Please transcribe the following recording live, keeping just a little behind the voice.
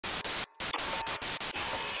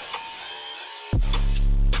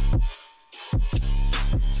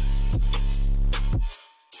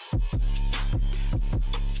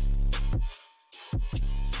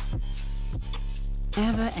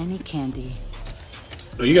ever any candy.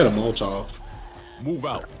 Oh, you got a Molotov. Move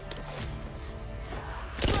out.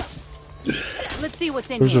 Let's see what's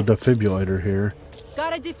in There's here. a defibrillator here.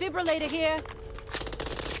 Got a defibrillator here.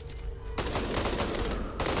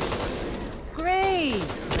 Great.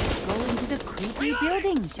 Let's go into the creepy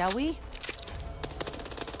building, shall we?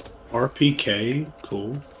 RPK,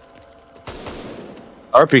 cool.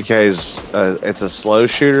 RPK's it's a slow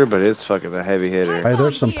shooter, but it's fucking a heavy hitter. Hey,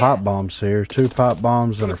 there's some pipe bombs here. 2 pipe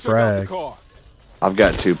bombs and a frag. I've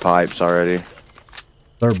got 2 pipes already.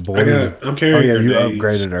 They're blue. I'm carrying Oh yeah, you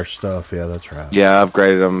grenades. upgraded our stuff. Yeah, that's right. Yeah, I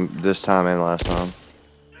upgraded them this time and last time.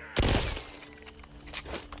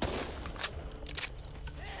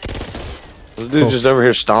 This dude's just over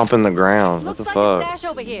here stomping the ground. What Looks the like a fuck?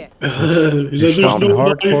 stash over here. He said, there's no stomping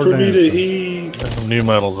money hardcore for me to dancing. eat. New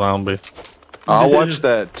metal zombie. I watched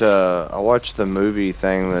that. I watched the movie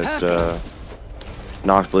thing that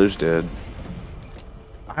Knocked Loose did.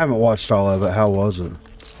 I haven't watched all of it. How was it?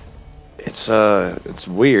 It's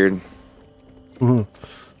weird. Mhm.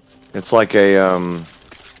 It's like a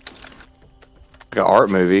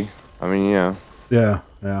art movie. I mean, yeah. Yeah,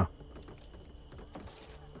 yeah.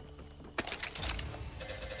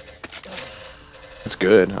 It's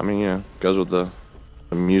good. I mean, yeah, goes with the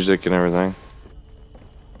music and everything.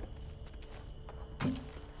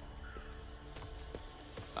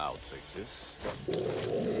 I'll take this.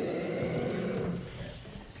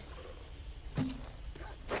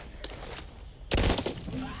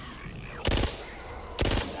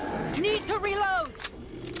 Need to reload.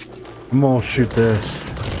 I'm gonna shoot this.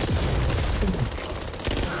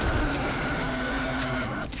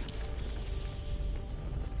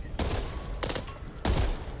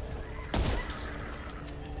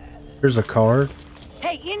 Here's a card.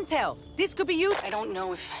 Hey, Intel. This could be used. I don't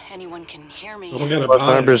know if anyone can hear me. Oh, I got a Plus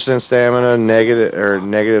buy. 100% stamina, negative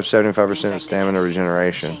 75% stamina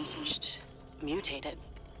regeneration. Changed. Mutated.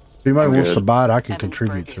 If anybody I'm wants good. to buy it, I can Evansburg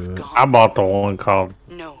contribute is to it. gone. I bought the one called.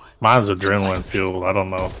 No. Mine's adrenaline fueled. I don't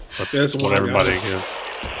know. That's That's what what I got. everybody gets.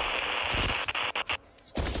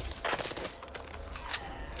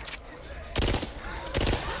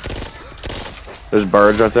 There's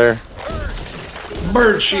birds right there.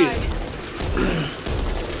 Bird shit.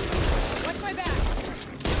 Watch my back.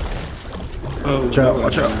 Oh, Watch out,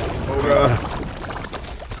 watch out. Oh god.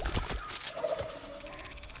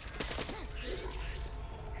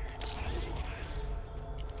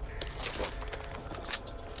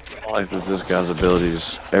 I like that this guy's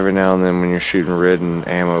abilities. Every now and then when you're shooting red and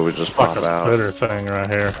ammo would just Like pop a out. spitter thing right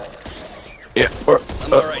here. Yeah.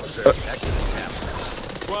 I'm alright, sir. Accident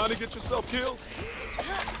happened. Trying to get yourself killed?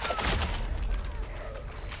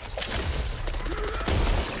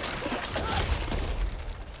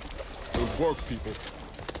 Good work, people.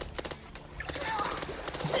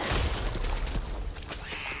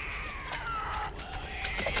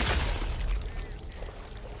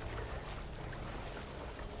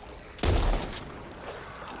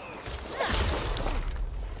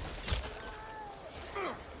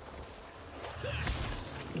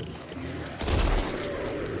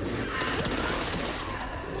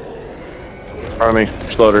 Army,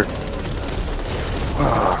 exploder.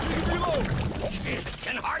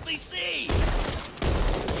 Can hardly see.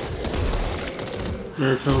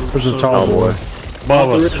 Here it comes. There's a tall boy. Off Above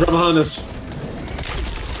the us. ridge right behind us.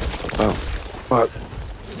 Oh, fuck.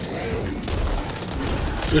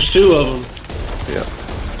 There's 2 of them. Yeah.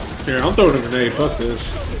 Here, I'm throwing a grenade. Fuck this.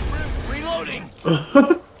 Reloading.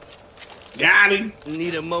 Got him.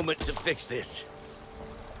 Need a moment to fix this.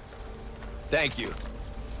 Thank you.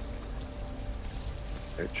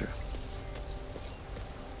 Picture.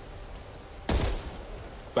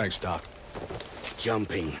 Thanks, Doc.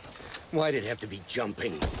 Jumping. Why'd it have to be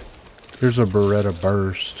jumping? Here's a Beretta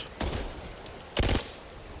burst.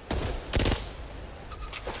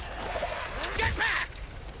 Get back!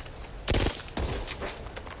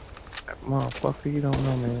 Motherfucker, you don't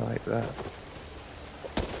know me like that.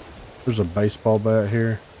 There's a baseball bat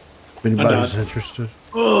here. If anybody's interested.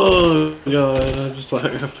 Oh god,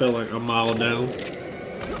 I felt like a mile down.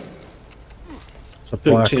 It's a Took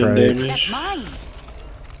black 10 crate. That's damage. mine.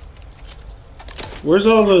 Where's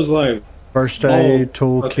all those like First aid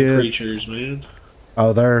ball fucking toolkit. creatures, man?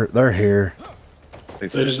 Oh, they're here. They're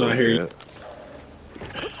just not here yet.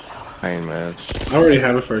 Pain meds. I already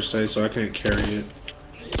have a first aid, so I can't carry it.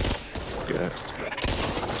 Good.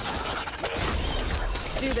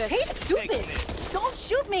 Do this. Hey, stupid! Don't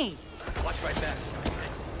shoot me! Watch right back.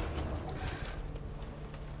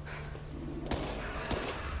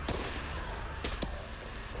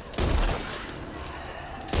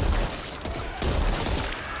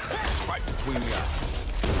 Right between the eyes.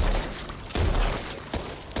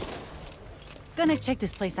 Gonna check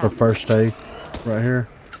this place For out. first aid, right here.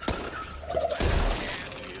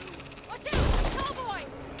 Watch out! Cowboy!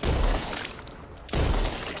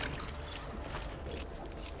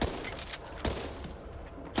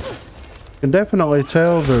 Can definitely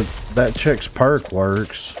tell that that chick's perk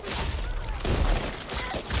works.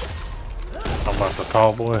 I'm about the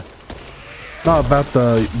tall boy. Not about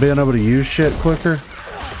the being able to use shit quicker.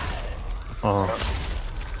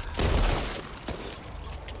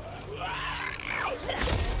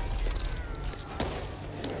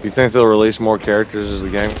 You think they'll release more characters as the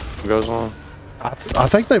game goes on? I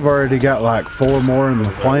think they've already got like 4 more in the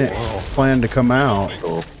plan to come out.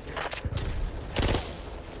 Cool.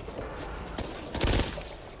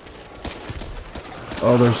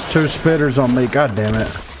 Oh, there's 2 spitters on me. God damn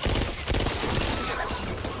it.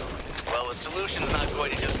 Well, the solution's not going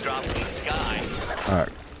to just drop from the sky. Alright.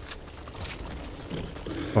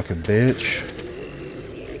 Fucking bitch.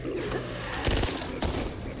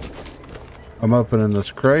 I'm opening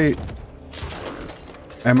this crate.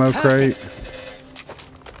 Ammo crate.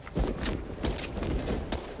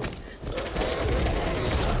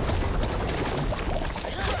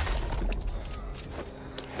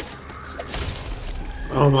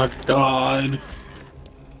 Oh my god.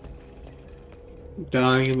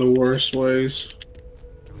 Dying in the worst ways.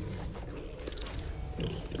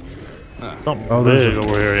 Something Oh, there's big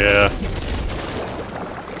over here, yeah.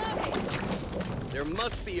 There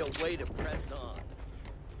must be a way to press on.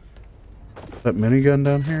 That minigun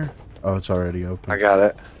down here? Oh, it's already open. I got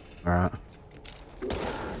it. Alright.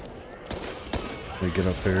 Let me get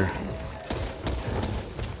up here.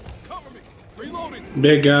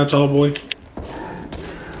 Big guy, tall boy.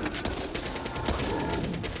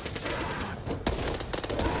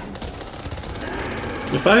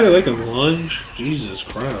 The fact that they can lunge, Jesus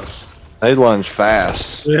Christ. They lunge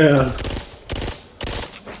fast. Yeah.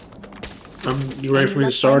 You ready for me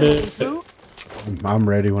to start it? I'm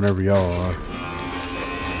ready whenever y'all are.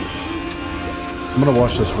 I'm gonna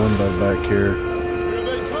watch this window back here.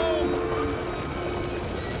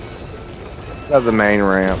 Got the main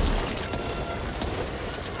ramp.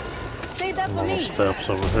 Save that for Little me. steps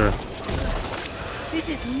over here. This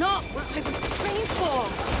is not what I was trained for.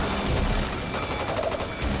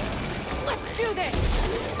 Let's do this!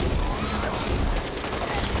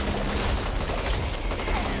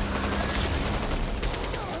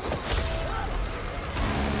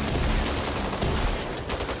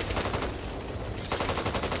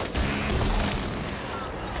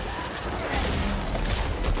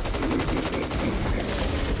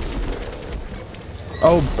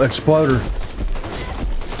 Oh, exploder.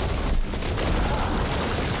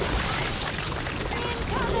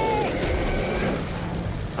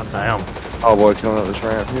 God damn. Oh boy, coming up this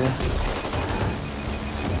ramp here.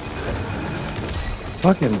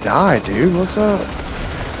 Fucking die, dude. What's up?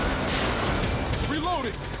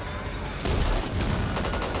 Reloading.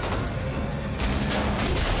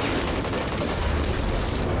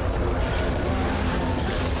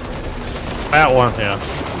 That one, yeah.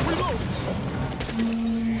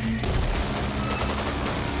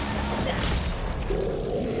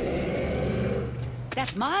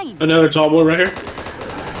 That's mine. Another tall boy right here.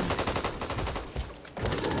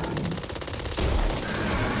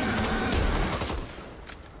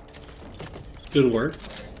 Good work.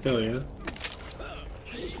 Hell yeah.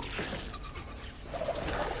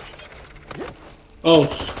 Oh.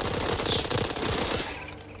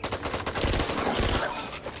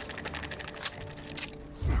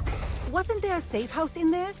 Wasn't there a safe house in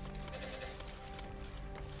there?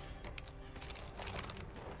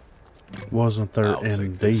 Wasn't there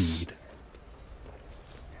indeed?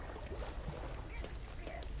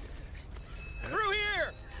 Through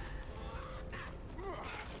here.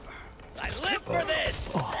 I live for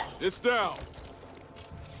this. It's down.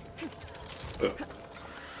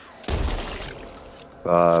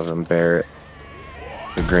 5 and Barrett.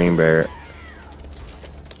 The green Barrett.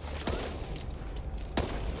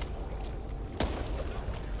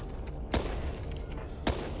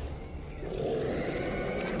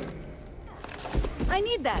 I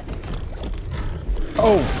need that.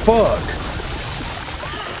 Oh, fuck.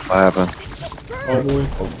 What happened? Tall boy.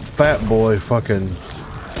 Oh, fat boy fucking.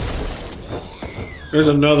 There's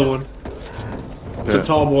another one. It's a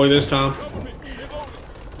tall boy this time.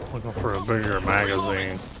 Looking for a bigger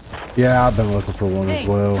magazine. Yeah, I've been looking for one Hey, as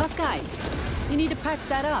well. tough guy. You need to patch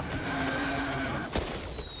that up.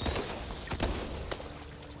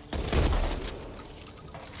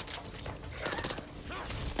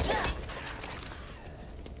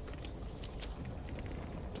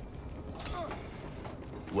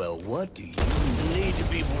 Well, what do you need to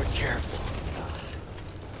be more careful?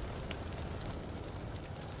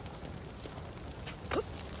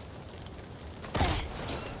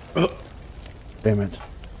 Damn it.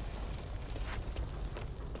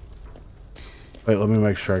 Wait, let me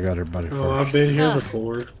make sure I got everybody first. Oh, I've been here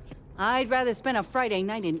before. I'd rather spend a Friday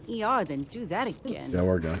night in ER than do that again. Yeah,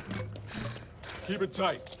 we're good. Keep it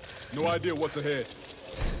tight. No idea what's ahead.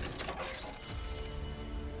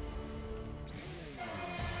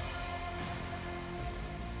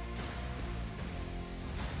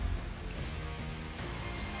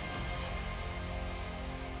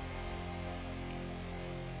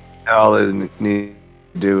 All they need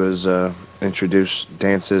to do is introduce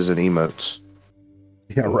dances and emotes.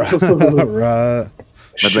 Yeah, right. Right.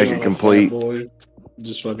 But make it Shut up, complete. fat boy.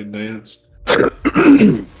 Just fucking dance.